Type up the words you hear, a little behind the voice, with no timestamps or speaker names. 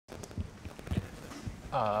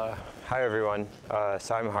Hi everyone,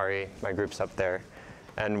 so I'm Hari, my group's up there,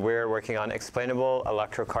 and we're working on explainable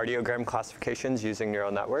electrocardiogram classifications using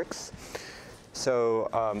neural networks. So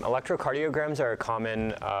electrocardiograms are a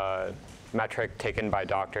common metric taken by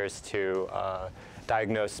doctors to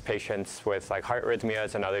diagnose patients with like heart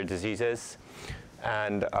arrhythmias and other diseases.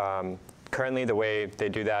 And currently the way they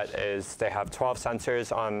do that is they have 12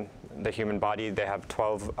 sensors on the human body. They have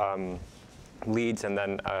 12 leads, and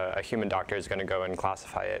then a human doctor is going to go and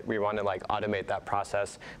classify it. We want to like automate that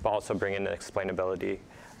process, but also bring in explainability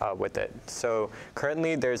with it. So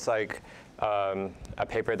currently there's like a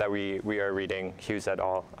paper that we are reading, Hughes et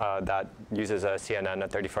al., that uses a CNN, a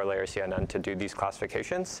 34-layer CNN, to do these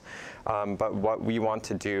classifications. But what we want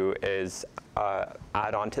to do is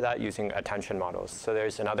add on to that using attention models. So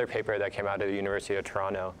there's another paper that came out of the University of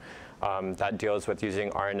Toronto that deals with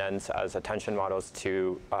using RNNs as attention models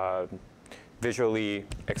to visually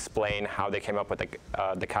explain how they came up with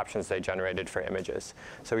the captions they generated for images.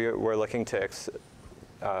 So we're looking to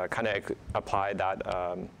kind of apply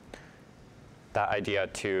that idea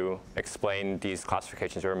to explain these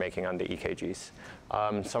classifications we're making on the EKGs.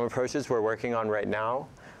 Some approaches we're working on right now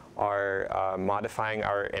are modifying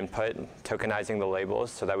our input, tokenizing the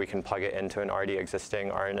labels so that we can plug it into an already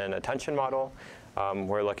existing RNN attention model.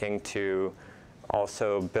 We're looking to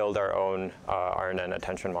also build our own RNN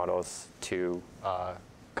attention models to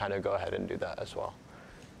kind of go ahead and do that as well.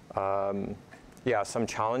 Yeah, some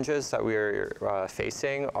challenges that we're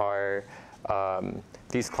facing are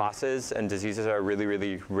these classes and diseases are really,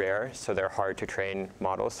 really rare, so they're hard to train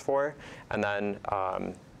models for. And then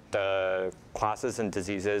the classes and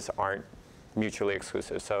diseases aren't mutually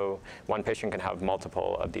exclusive. So one patient can have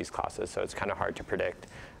multiple of these classes, so it's kind of hard to predict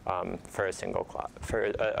for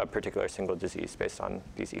a particular single disease based on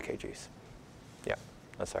these EKGs. Yeah,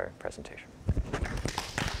 that's our presentation.